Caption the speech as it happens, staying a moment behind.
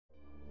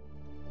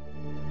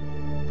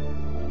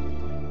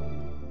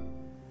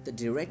The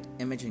direct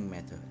imaging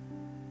method.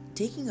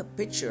 Taking a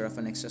picture of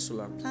an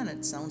extrasolar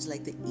planet sounds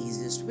like the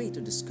easiest way to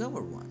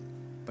discover one,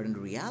 but in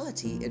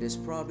reality it is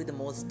probably the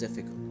most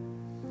difficult.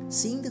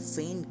 Seeing the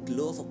faint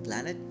glow of a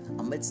planet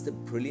amidst the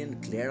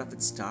brilliant glare of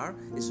its star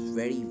is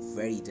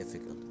very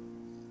difficult.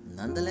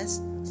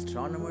 Nonetheless,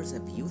 astronomers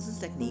have used this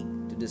technique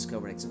to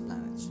discover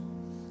exoplanets.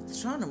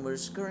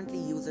 Astronomers currently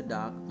use a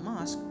dark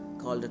mask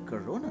called a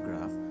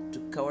coronagraph to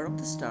cover up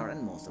the star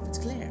and most of its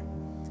glare.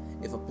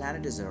 If a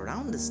planet is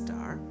around the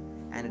star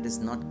and it is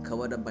not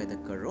covered up by the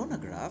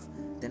coronagraph,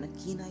 then a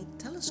keen-eyed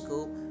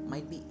telescope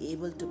might be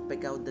able to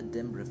pick out the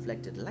dim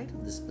reflected light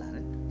of this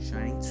planet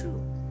shining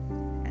through.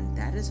 And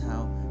that is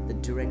how the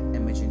direct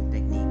imaging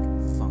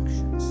technique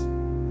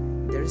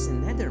functions. There is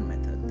another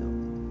method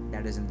though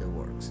that is in the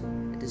works.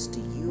 It is to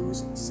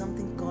use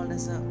something called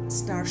as a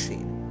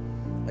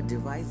starshade, a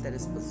device that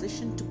is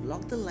positioned to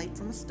block the light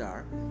from a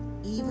star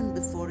even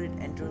before it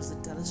enters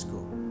the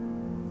telescope.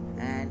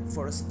 And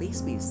for a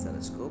space-based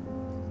telescope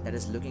that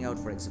is looking out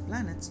for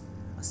exoplanets,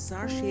 a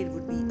starshade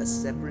would be a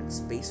separate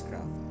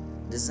spacecraft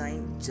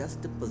designed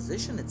just to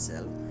position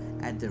itself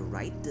at the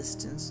right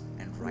distance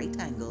and right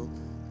angle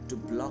to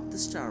block the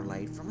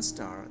starlight from a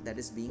star that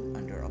is being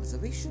under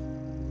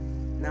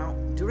observation. Now,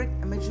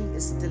 direct imaging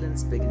is still in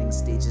its beginning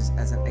stages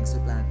as an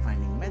exoplanet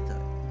finding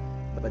method,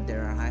 but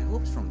there are high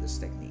hopes from this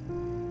technique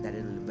that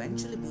it will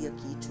eventually be a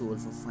key tool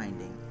for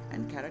finding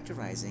and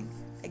characterizing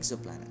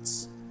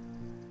exoplanets.